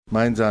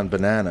Mine's on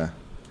banana.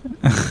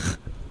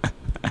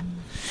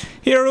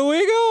 Here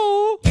we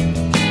go.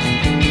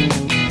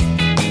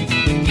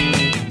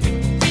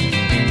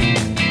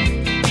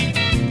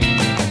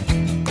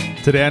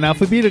 Today on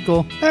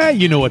Alphabetical,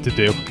 you know what to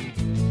do.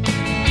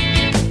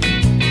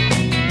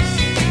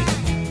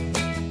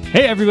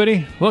 Hey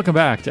everybody, welcome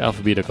back to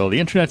Alphabetical, the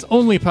internet's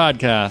only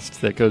podcast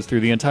that goes through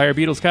the entire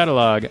Beatles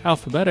catalog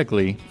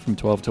alphabetically from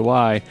 12 to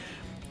Y.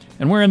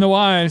 And we're in the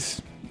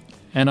Ys,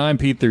 and I'm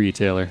Pete the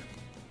Retailer.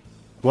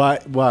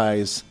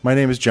 Wise. My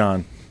name is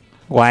John.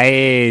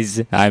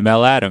 Wise. I'm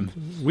Mel Adam.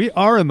 We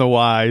are in the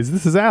Ys.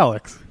 This is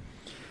Alex.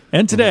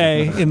 And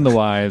today, in the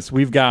Ys,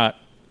 we've got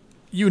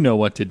You Know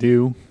What to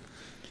Do.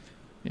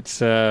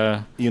 It's, You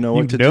know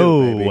what to You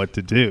know do, baby. what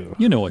to do.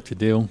 You Know What to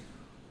Do.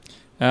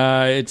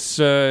 It's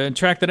a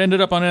track that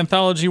ended up on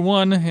Anthology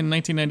 1 in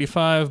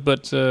 1995,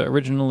 but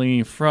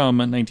originally from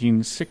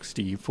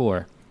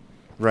 1964.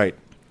 Right.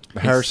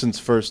 Harrison's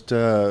first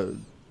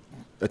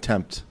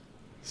attempt.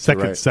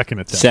 Second Right. second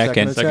attempt.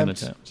 Second. Second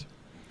attempt.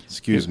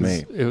 Excuse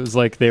me. It was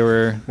like they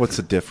were... What's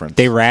the difference?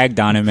 They ragged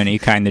on him, and he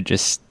kind of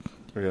just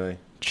Really?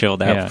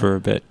 chilled out Yeah. for a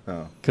bit.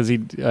 Oh. Because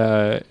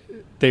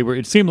they were.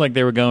 It seemed like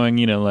they were going,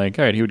 like,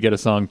 all right, he would get a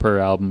song per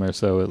album or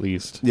so at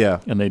least. Yeah.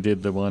 And they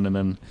did the one, and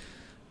then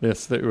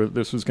this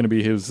was going to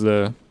be his,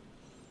 his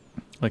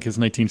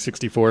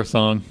 1964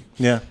 song,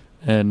 Yeah.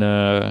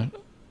 and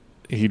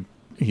he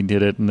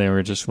did it, and they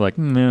were just like,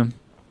 nah,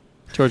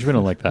 George, we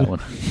don't like that one.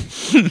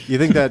 You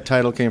think that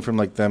title came from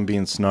like them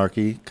being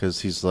snarky?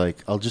 Because he's like,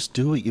 I'll just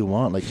do what you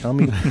want. Like, tell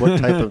me what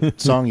type of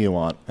song you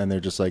want. And they're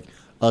just like,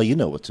 oh, you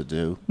know what to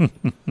do.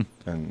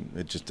 And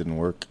it just didn't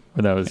work.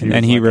 But that was. And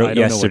then he was like, wrote I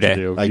don't Yesterday.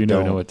 Know what to do. You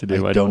don't know what to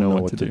do. I don't know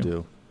what to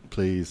do.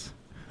 Please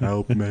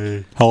help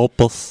me.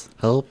 Help us.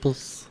 Help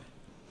us.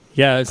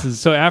 Yeah.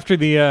 So after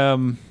the all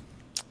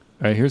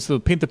right, here's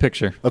paint the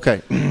picture.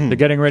 Okay. They're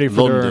getting ready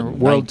for their London,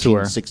 world tour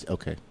 1960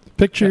 Okay.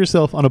 Picture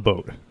yourself on a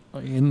boat.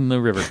 in the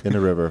river. In the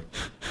river.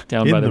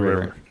 Down In by the the river.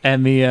 river.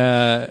 And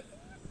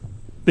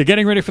they're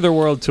getting ready for their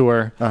world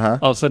tour. Uh-huh.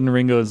 All of a sudden,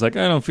 Ringo is like,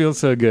 I don't feel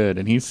so good,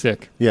 and he's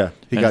sick. Yeah.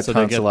 He And got so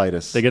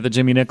tonsillitis. They get the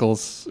Jimmy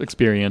Nichols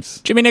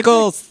experience. Jimmy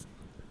Nichols.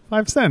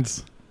 5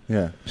 cents.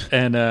 Yeah.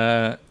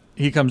 And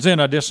he comes in,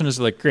 auditions,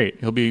 like,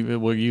 great.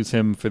 We'll use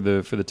him for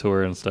the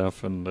tour and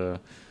stuff. And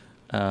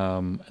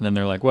then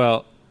they're like,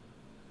 well,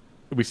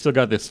 we still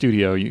got this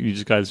studio. You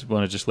just guys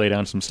want to just lay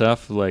down some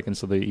stuff, and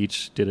so they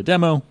each did a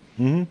demo.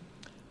 Mm-hmm.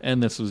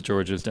 And this was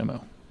George's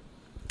demo.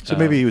 So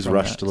maybe he was from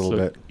rushed that. a little So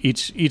bit.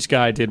 Each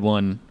guy did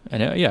one,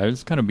 and it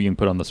was kind of being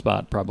put on the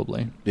spot,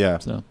 probably. Yeah.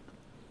 So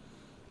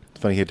It's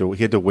funny. He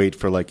had to wait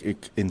for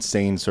like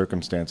insane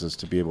circumstances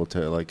to be able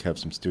to like have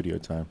some studio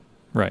time.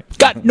 right,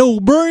 Got no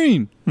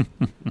brain.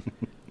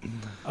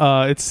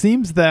 It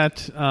seems that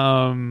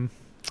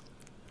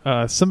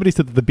somebody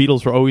said that the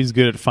Beatles were always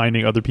good at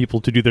finding other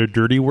people to do their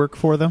dirty work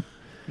for them.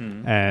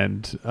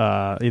 And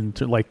when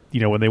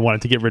they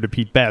wanted to get rid of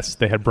Pete Best,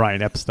 they had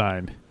Brian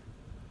Epstein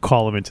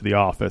call him into the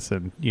office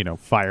and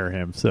fire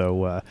him.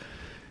 So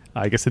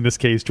I guess in this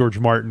case, George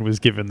Martin was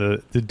given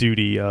the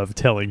duty of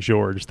telling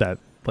George that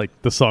like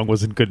the song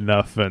wasn't good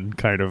enough and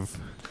kind of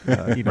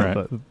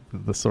Right.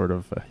 the sort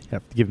of you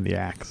have to give him the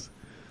axe.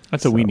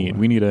 that's what we So, need.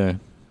 We need an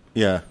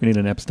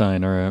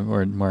Epstein or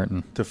a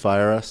Martin. To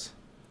fire us.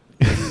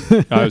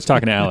 I was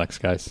talking to Alex,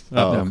 guys.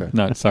 Oh, okay.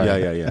 No, sorry.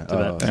 Yeah.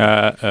 To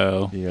that.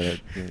 Uh-oh. You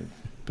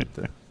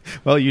gotta,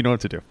 Well, you know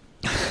what to do.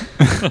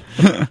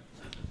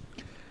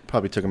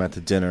 probably took him out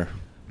to dinner,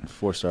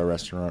 4-star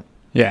restaurant.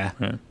 Yeah.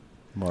 Yeah.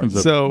 Martin. There's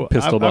a So,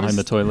 pistol I behind was-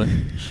 the toilet.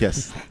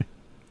 Yes.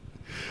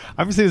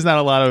 Obviously,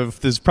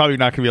 there's probably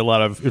not going to be a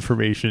lot of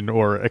information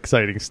or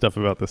exciting stuff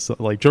about this.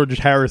 Like George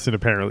Harrison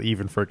apparently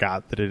even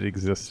forgot that it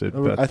existed.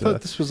 But, I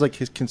thought this was like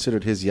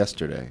considered his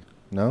yesterday.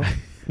 No.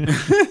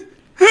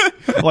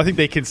 well, I think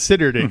they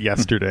considered it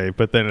yesterday,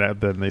 but then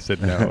they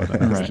said no. And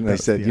then And they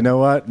said, you know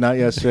what? Not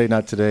yesterday,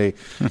 not today.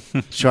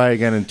 Try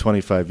again in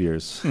 25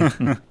 years. Yeah,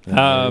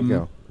 there you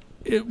go.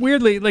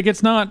 Weirdly, like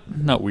it's not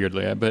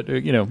weirdly, but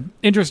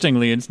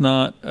interestingly, it's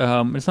not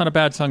a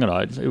bad song at all.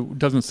 It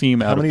doesn't seem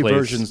How out of many place.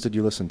 versions did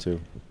you listen to?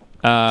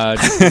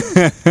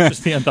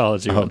 Just the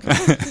anthology one.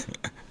 Okay.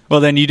 Well,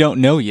 then you don't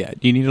know yet.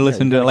 You need to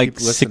listen you to gotta like keep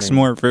 6 listening.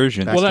 more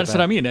versions. Back Well, to that's back.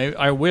 what I mean.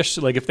 I wish,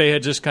 like, if they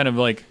had just kind of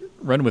like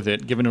run with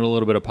it, given it a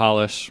little bit of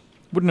polish,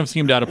 wouldn't have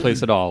seemed out of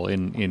place at all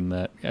in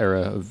that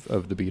era of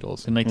the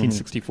Beatles. In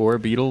 1964,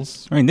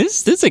 Beatles. I mean,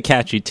 this is a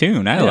catchy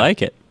tune. I Yeah.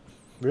 like it.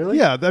 Really?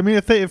 yeah, I mean,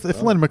 if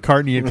Lennon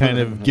McCartney had kind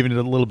of given it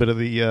a little bit of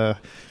the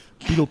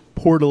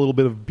poured a little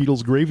bit of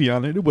Beatles gravy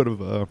on it, it would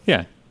have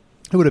Yeah.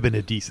 been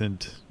a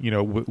decent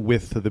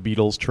with the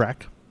Beatles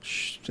track.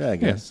 Yeah, I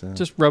guess.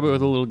 Just rub it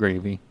with a little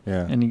gravy.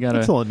 Yeah. And you got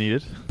That's a all it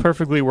needed.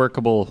 perfectly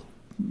workable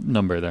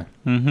number there.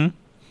 Mm-hmm.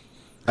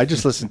 I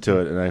just listened to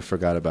it and I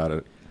forgot about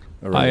it.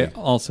 I already.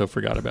 also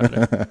forgot about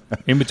it.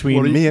 In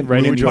between Well, me and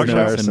writing George these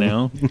notes and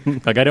Harrison. now.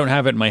 Like, I don't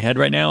have it in my head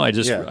right now.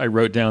 Yeah. I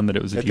wrote down that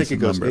it was a I think it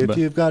decent goes, number. if But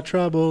you've got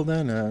trouble,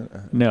 then...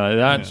 no,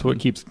 that's Yeah. what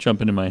keeps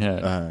jumping in my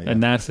head. Yeah.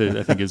 And that's it,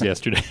 I think, is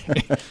yesterday.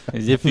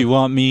 As if you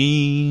want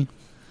me.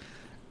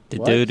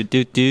 Do do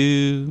do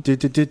do. Do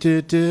do do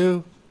do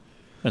do.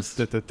 That's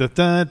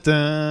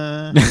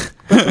Da-da-da-da-da.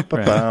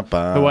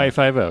 Ba-ba-ba. Hawaii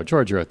Five-0.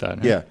 George wrote that.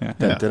 Right? Yeah. Yeah.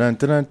 Dun, dun, dun,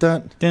 dun,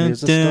 dun. Dun,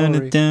 Here's the dun,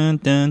 story. dun,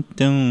 dun,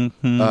 dun,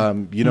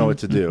 dun. You know what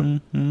to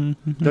do.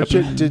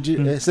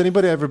 Has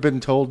anybody ever been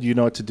told you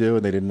know what to do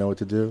and they didn't know what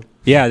to do?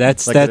 Yeah,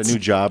 that's Like at that's a new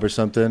job or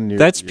something?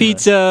 that's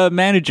Pete's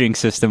managing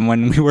system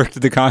when we worked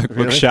at the comic book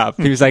Really? shop.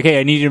 He was like, "Hey,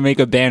 I need you to make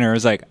a banner." I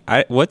was like,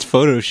 "What's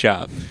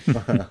Photoshop?"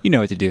 You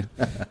know what to do.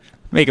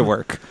 Make it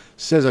work.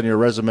 Says on your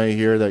resume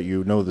here that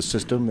you know the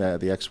system, the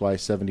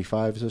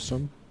XY75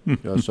 system.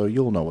 So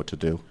you'll know what to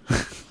do.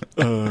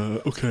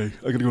 Okay,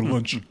 I gotta go to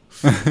lunch.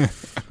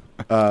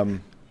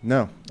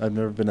 No, I've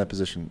never been in that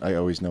position. I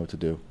always know what to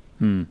do.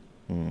 Hmm.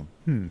 Yeah.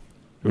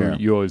 Or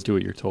you always do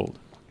what you're told.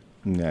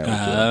 No, that's what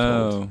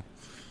I'm told. Oh,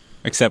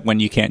 except when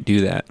you can't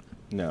do that.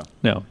 No,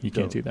 No, you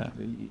can't Don't. do that.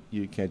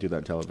 You can't do that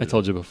on television. I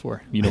told you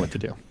before. You know what to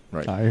do.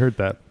 Right. I heard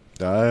that.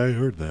 I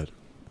heard that.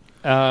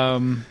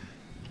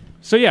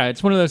 So yeah,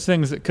 it's one of those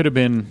things that could have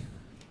been,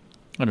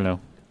 I don't know,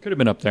 could have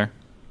been up there.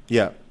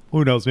 Yeah.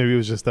 Who knows? Maybe it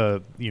was just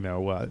who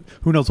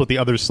knows what the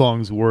other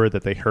songs were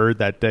that they heard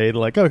that day?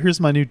 Like, oh, here's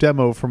my new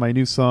demo for my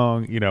new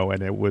song,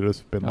 and it would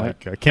have been like,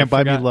 "Can't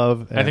Buy Me forgot.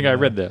 Love." I think I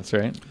read this,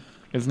 right?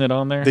 Isn't it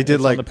on there? They did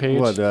It's like on the page.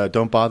 what?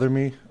 Don't Bother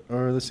Me,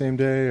 or the same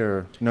day,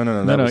 or no.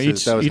 No, That no, was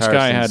each- that was each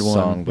guy Harrison's had one.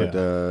 song,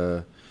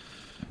 but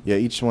yeah,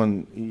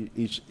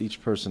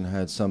 each person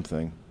had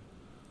something.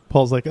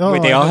 Paul's like, "Oh,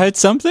 Wait, they all had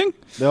something?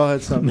 They all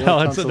had something.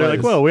 No, they're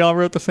like, whoa, we all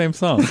wrote the same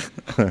song.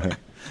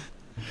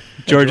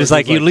 George is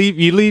like, was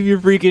you leave your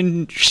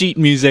freaking sheet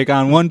music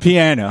on one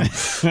piano."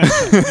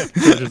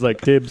 George is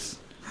like, Tibbs.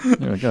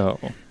 They're like, oh.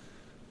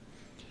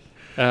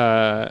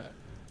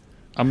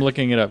 I'm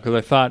looking it up because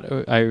I thought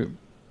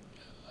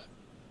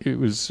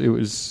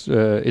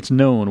it's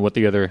known what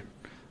the other.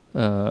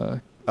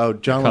 Oh,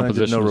 John Lennon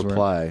did No compositions were.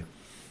 Reply,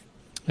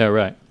 Yeah,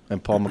 right.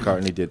 and Paul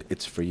McCartney did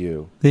It's For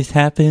You. This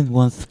happened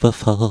once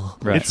before.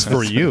 Right. it's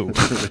for you."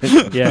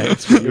 Yeah,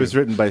 it's It was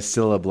written by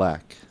Cilla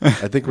Black. I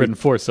think written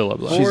 4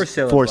 syllables. she's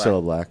for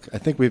Cilla Black. I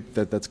think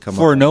that's come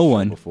For up on no the show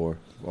one. before,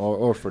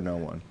 or for no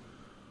one.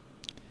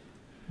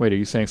 Wait, are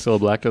you saying Cilla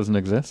Black doesn't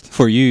exist?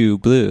 For you,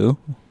 Blue.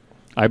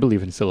 I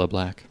believe in Cilla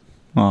Black.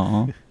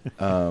 Aw.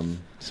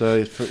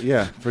 So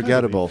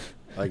forgettable,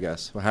 I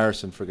guess. Well,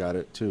 Harrison forgot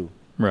it too.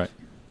 Right.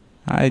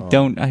 I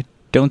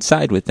don't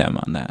side with them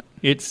on that.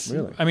 It's.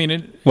 Really? I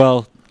mean,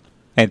 Well,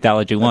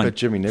 Anthology I 1. bet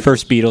Jimmy Nichols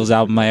First Beatles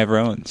album I ever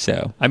owned,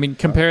 so.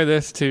 compare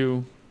this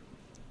to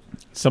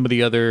some of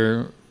the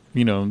other,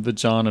 the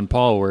John and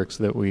Paul works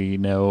that we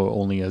know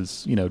only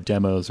as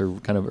demos or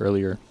kind of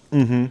earlier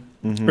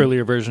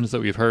versions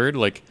that we've heard.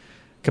 Like,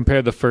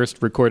 compare the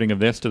first recording of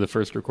this to the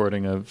first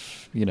recording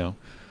of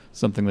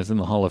something that's in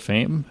the Hall of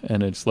Fame,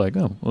 and it's like,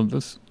 oh, well,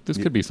 this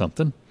could be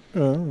something. I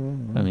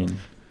mean,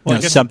 Well,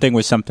 something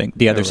was something.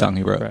 The other right, song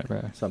he wrote.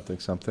 right. something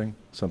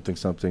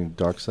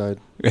dark side.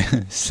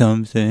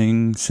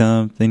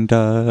 something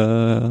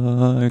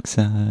dark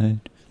side.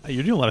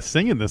 You're doing a lot of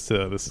singing this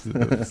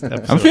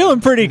episode. I'm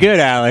feeling pretty good,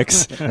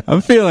 Alex.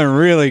 I'm feeling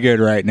really good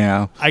right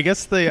now. I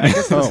guess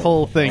this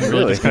whole thing really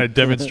Really? just kind of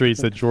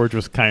demonstrates that George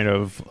was kind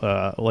of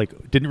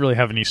didn't really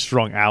have any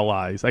strong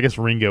allies. I guess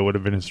Ringo would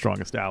have been his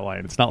strongest ally,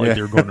 and it's not like Yeah.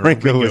 they were going to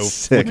Ringo Ringo was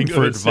sick. looking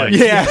for Ringo was advice.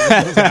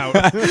 sick.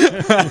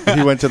 Yeah.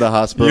 He went to the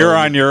hospital. You're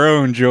on your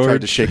own, Tried to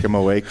George. shake him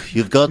awake.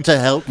 You've got to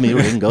help me,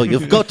 Ringo.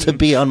 You've got to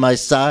be on my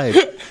side.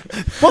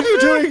 What are you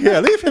doing here?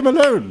 Leave him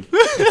alone.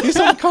 He's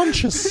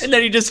unconscious. And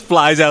then he just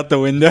flies out the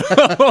window.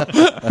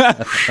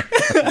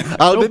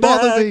 I'll be Don't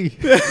bother back. me.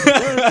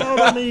 Don't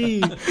bother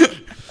me.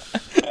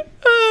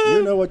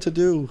 You know what to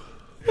do.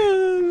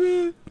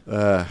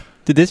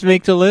 Did this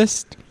make the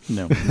list?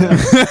 No.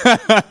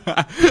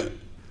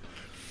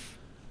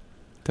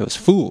 Those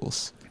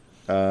fools.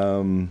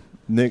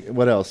 Nick,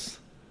 what else?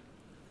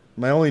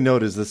 My only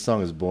note is this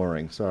song is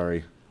boring.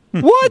 Sorry.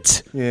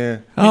 What? Yeah.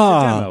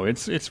 Oh,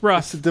 It's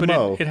rough, It's a but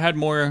demo. it had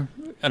more.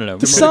 I don't know.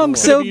 The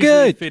song's so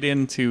good. Fit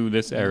into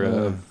this era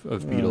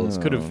of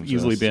Beatles. Could have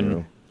easily that's been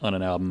true. on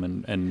an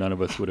album, and none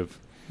of us would have.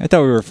 I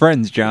thought we were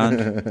friends,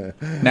 John.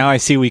 Now I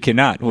see we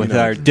cannot with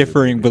our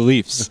differing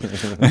beliefs.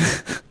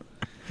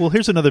 Well,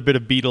 here's another bit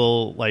of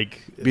Beatle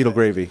Beetle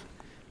gravy.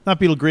 not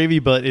Beatle gravy,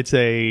 but it's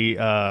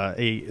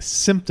a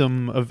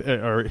symptom of,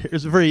 or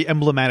it's a very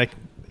emblematic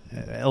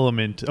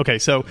element. Okay,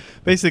 so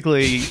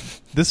basically,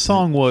 this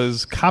song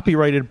was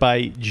copyrighted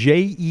by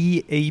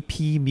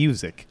JEAP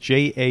Music.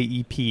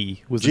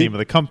 JAEP was the Jeep- name of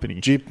the company.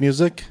 Jeep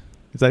music.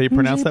 Is that how you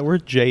pronounce that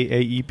word?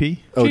 JAEP?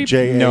 Oh, Jeep.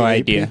 J. No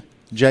idea.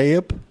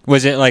 J-Ip.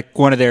 Was it like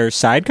one of their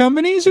side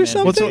companies or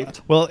something?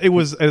 Well, it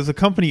was a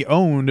company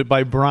owned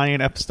by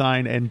Brian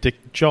Epstein and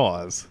Dick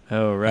Jaws.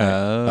 Oh right.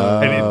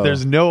 And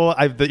there's no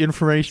the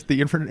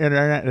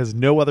internet has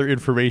no other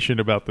information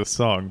about this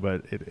song,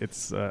 but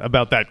it's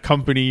about that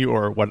company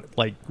or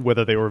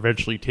whether they were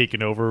eventually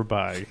taken over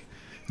by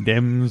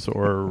Dems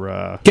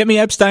or Get me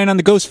Epstein on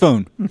the ghost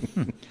phone.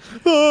 and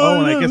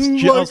I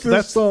guess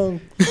that's song.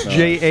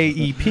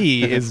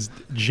 JAEP is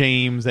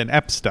James and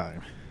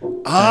Epstein.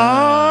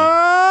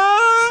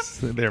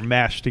 They're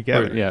mashed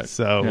together. Yeah.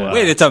 So Yeah.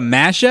 Wait, it's a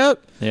mashup?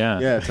 Yeah.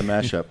 Yeah, it's a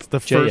mashup. the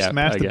J-Yap, first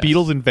mash. I The guess.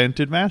 Beatles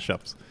invented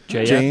mashups.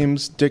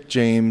 James, Dick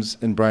James,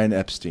 and Brian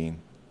Epstein.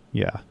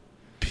 Yeah.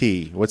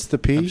 P. What's the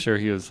P? I'm sure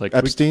he was like, can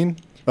Epstein?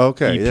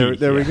 Okay, EP,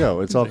 there we yeah. go.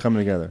 It's all coming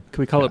together.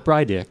 we call it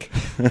Brydick?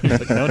 He's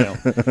like, no.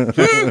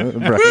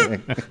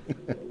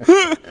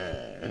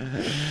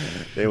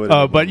 They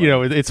would've But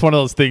it's one of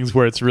those things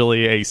where it's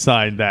really a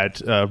sign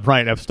that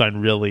Brian Epstein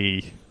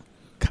really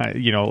kind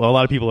of, a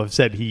lot of people have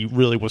said he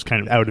really was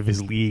kind of out of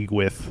his league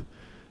with,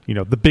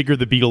 the bigger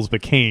the Beatles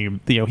became.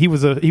 He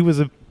was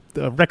a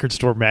record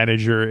store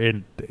manager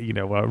in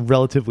a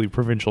relatively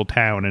provincial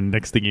town, and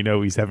next thing you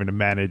know, he's having to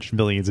manage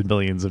millions and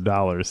millions of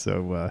dollars.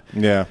 So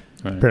Yeah.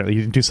 Right. apparently, he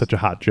didn't do such a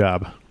hot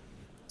job.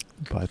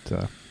 But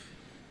yeah,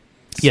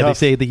 they Tough.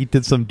 say that he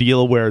did some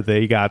deal where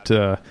they got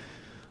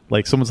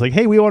someone's like,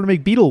 "Hey, we want to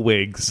make Beatle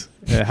wigs.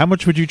 How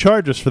much would you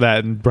charge us for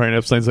that?" And Brian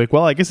Epstein's like,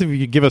 "Well, I guess if you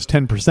could give us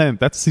 10%,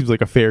 that seems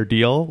like a fair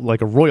deal,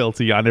 like a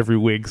royalty on every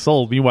wig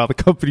sold." Meanwhile, the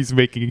company's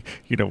making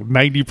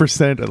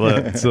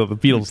 90%. So the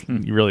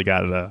Beatles, you really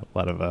got a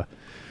lot of.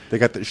 They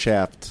got the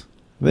shaft.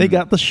 They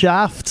got the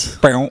shaft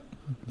They got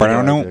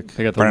the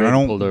wig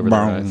pulled over their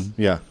eyes.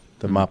 Yeah,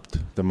 the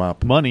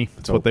mop. money.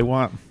 That's what Dope. they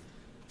want.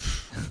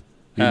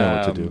 You know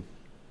what to do.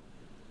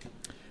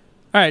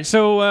 All right,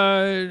 so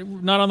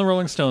not on the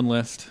Rolling Stone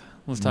list.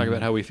 Let's talk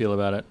about how we feel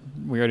about it.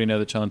 We already know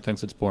that John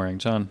thinks it's boring.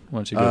 John, why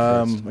don't you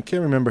go first? I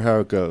can't remember how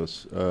it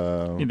goes.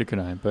 Neither can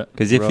I, but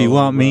Because if you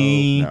want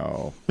me...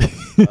 No.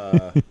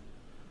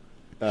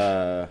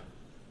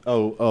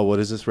 What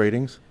is this,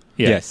 ratings?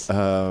 yeah. Yes.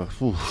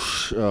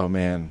 Oh,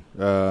 man.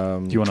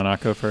 Do you want to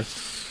not go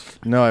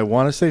first? No, I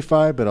want to say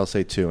 5, but I'll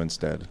say 2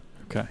 instead.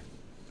 Okay.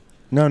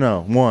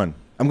 No, 1.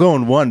 I'm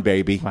going 1,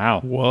 baby. Wow.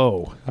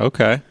 Whoa.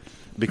 Okay.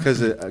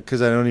 Because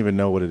I don't even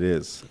know what it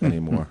is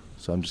anymore.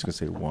 So I'm just going to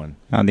say 1.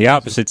 On the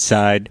opposite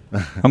side,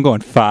 I'm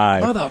going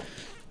 5.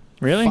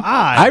 Really?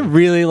 I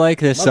really like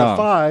this song.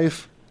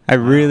 5. I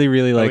really,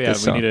 really like oh, yeah,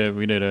 this song.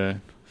 we need a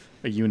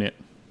unit.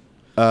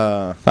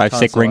 5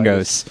 sick tonsillitis.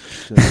 Ringos.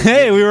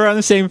 Hey, we were on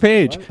the same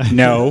page.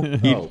 No.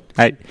 Oh.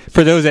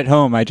 For those at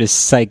home, I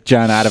just psyched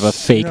John out of a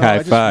fake No, high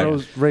I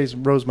five. just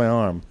rose my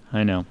arm.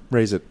 I know.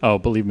 Raise it. Oh,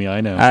 believe me, I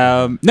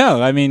know.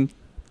 No, I mean,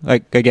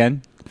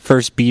 again,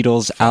 first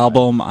Beatles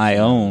album I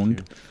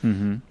owned.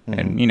 Mm-hmm.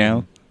 And,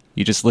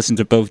 you just listen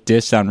to both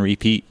discs on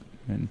repeat.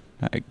 And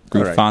I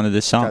grew All right. fond of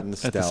this Got song.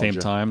 nostalgia. At the same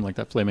time, like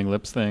that Flaming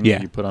Lips thing.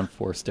 Yeah. You put on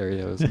 4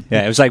 stereos.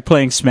 Yeah, it was like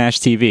playing Smash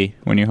TV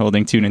when you're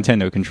holding 2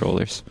 Nintendo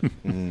controllers.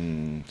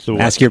 So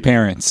Ask your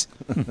parents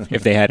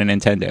if they had a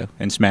Nintendo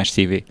and Smash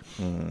TV.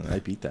 I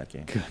beat that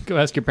game. Go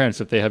ask your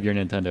parents if they have your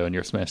Nintendo and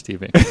your Smash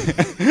TV.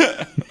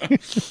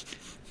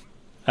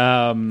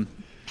 Well,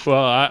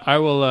 I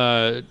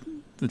will.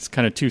 It's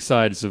kind of two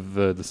sides of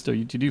the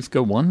story. Did you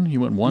go 1?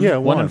 You went 1? Yeah,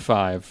 1 1. and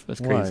 5.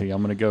 That's crazy. Why?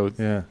 I'm gonna go.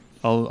 Yeah.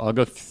 I'll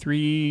go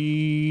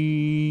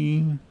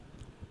 3.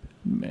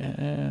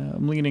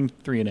 I'm leaning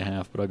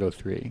 3.5, but I'll go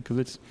 3 because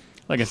it's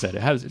like I said,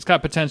 it's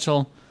got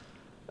potential.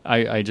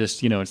 I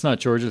just it's not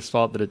George's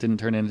fault that it didn't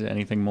turn into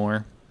anything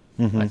more.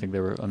 Mhm. I think they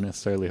were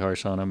unnecessarily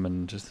harsh on him,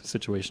 and just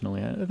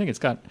situationally, I think it's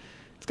got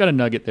a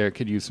nugget there. It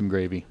could use some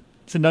gravy.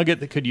 It's a nugget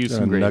that could use A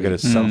some gravy. nugget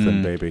of something,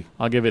 Mm. baby.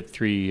 I'll give it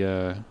 3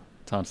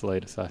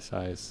 tonsillitis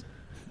size.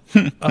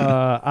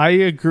 I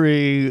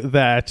agree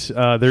that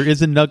there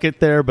is a nugget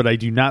there, but I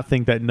do not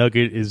think that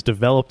nugget is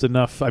developed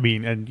enough. I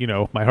mean, and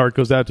my heart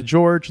goes out to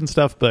George and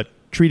stuff, but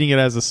treating it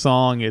as a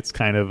song, it's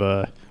kind of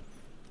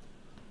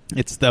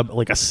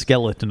like a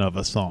skeleton of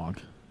a song,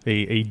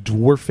 a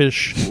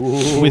dwarfish,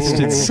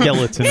 twisted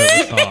skeleton of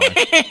a song.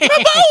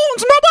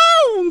 My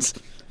bones!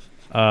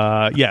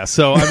 Yeah,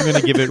 so I'm going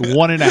to give it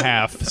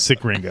 1.5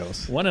 sick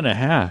Ringos.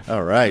 1.5.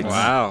 All right.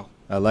 Wow.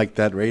 I like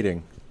that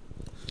rating.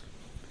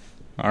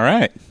 All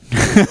right.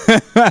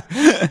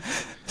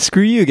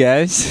 Screw you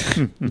guys.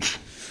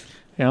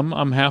 Yeah,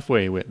 I'm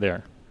halfway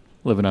there,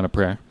 living on a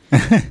prayer.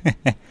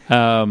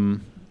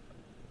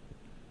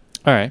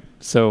 All right,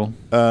 so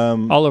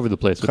all over the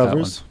place with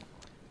Covers. that one.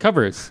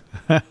 Covers.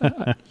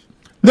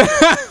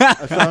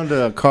 I found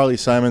a Carly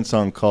Simon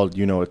song called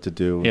 "You Know What to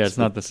Do." Yeah, it's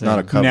not the same. Not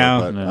a cover, No.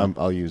 but No.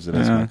 I'll use it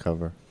as my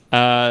cover.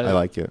 I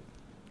like it.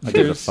 I give it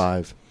a there's-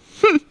 5.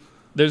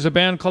 There's a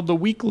band called the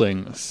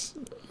Weaklings.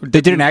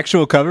 They did an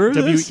actual cover of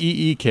this?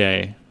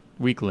 WEEK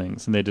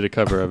Weaklings, and they did a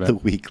cover of The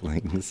it.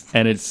 Weaklings.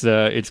 And it's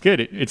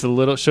good. It's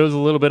shows a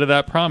little bit of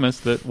that promise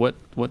that what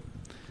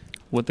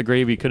the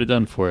gravy could have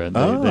done for it. They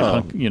Oh.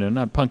 punk,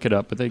 not punk it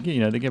up, but they give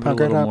it a Punk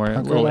it little up, more, a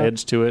punk it little up.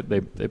 edge to it. They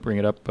bring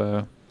it up.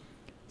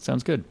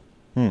 Sounds good.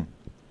 I'm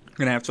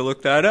going to have to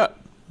look that up.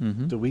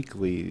 The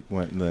Weekly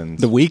went then.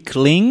 The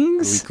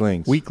Weaklings?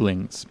 Weaklings.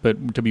 Weaklings, but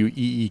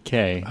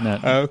WEEK,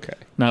 not Okay.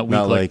 not weak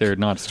Not like like- they're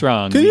not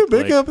strong. Can you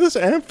weak pick up this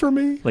amp for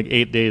me? like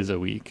 8 days a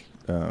week?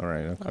 All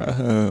right. Okay.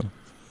 Oh.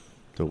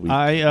 The Week.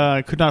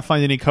 I could not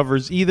find any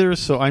covers either,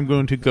 so I'm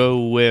going to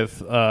go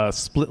with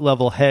Split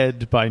Level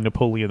Head by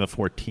Napoleon the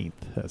 14th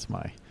as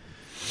my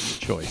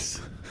choice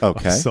of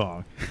Okay.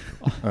 song.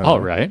 All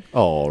right.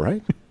 All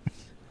right.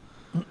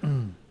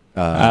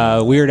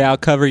 Weird Al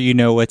cover, You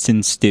Know What's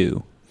in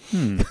Stew.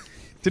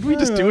 Did we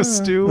just do a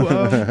stew?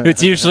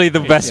 It's usually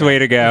the best way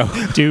to go.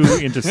 Stew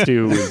into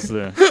stew is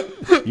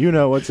You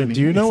know what's in?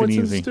 Do you know It's what's an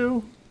in easy.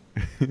 stew?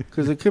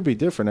 Because it could be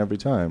different every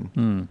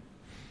time.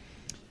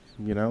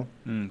 You know.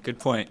 Good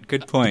point.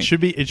 Good It point. should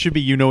be. It should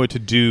be. You know what to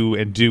do,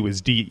 and do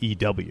is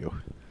DEW.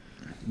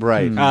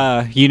 Right.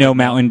 You know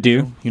Mountain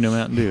Dew. you know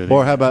Mountain Dew.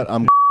 Or how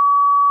about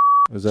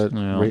Is that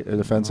No.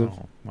 offensive?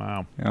 Oh,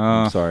 wow.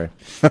 I'm sorry.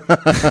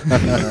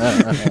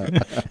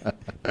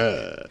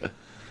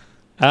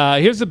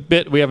 Here's a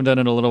bit we haven't done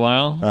in a little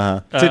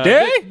while.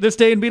 Today? This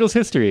day in Beatles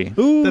history.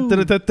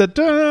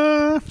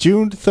 Da-da-da-da-da.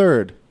 June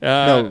 3rd.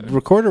 No,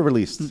 record or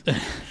released?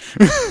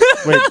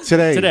 Wait,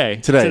 today.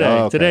 Today.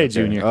 Oh, okay, Today, okay.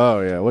 Junior.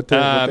 Oh, yeah. What day?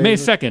 What day May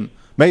is it? 2nd.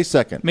 May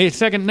 2nd. May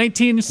 2nd, May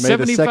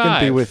 1975. the 2nd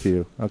be with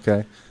you.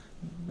 Okay.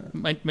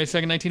 May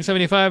 2nd,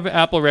 1975.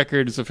 Apple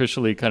Records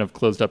officially kind of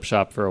closed up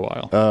shop for a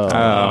while.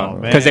 Oh,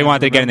 man. Because they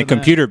wanted to get in the Remember that?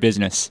 computer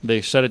business.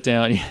 They shut it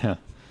down. Yeah.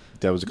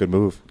 that was a good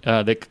move.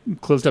 They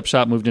closed up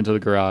shop, moved into the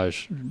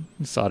garage,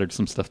 soldered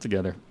some stuff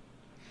together.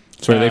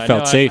 That's where they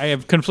felt no, safe. I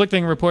have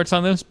conflicting reports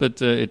on this,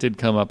 but it did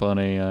come up on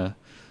a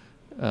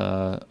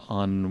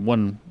on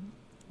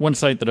one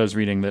site that I was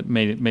reading that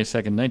May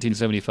 2nd,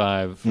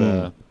 1975,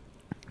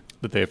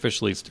 that they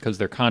officially, because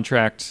their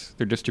contract,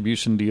 their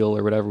distribution deal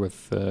or whatever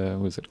with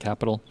was it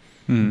Capitol,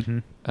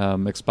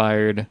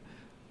 expired,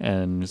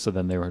 and so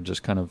then they were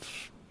just kind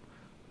of.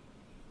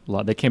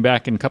 They came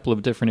back in a couple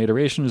of different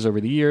iterations over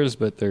the years,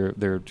 but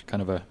they're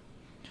kind of a.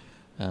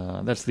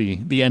 That's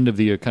the end of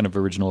the kind of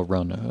original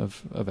run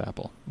of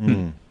Apple.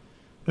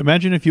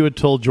 Imagine if you had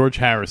told George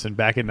Harrison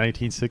back in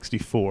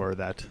 1964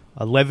 that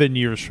 11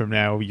 years from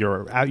now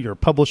your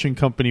publishing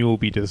company will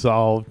be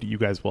dissolved. You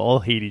guys will all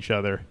hate each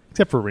other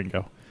except for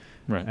Ringo.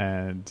 Right.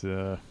 And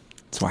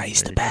That's why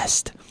he's the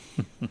best.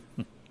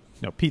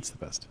 no, Pete's the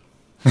best.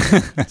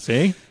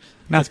 See?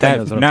 Not guy that.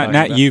 knows what I'm Not talking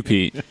not about. you,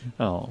 Pete.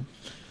 Oh.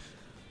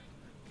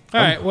 All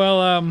right. Well,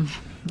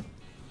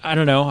 I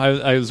don't know.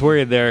 I was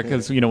worried there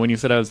because when you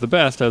said I was the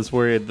best, I was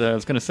worried that I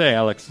was going to say,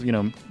 Alex,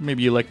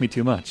 maybe you like me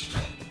too much.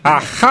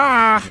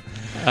 Aha!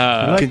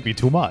 You like me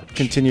too much.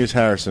 Continues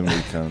Harrison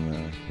week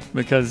on.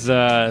 Because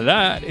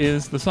that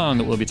is the song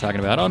that we'll be talking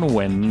about on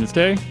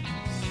Wednesday.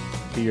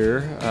 Here,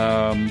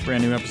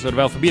 brand new episode of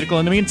Alphabetical.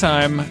 In the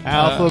meantime,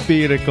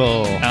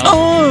 Alphabetical.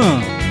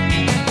 Oh!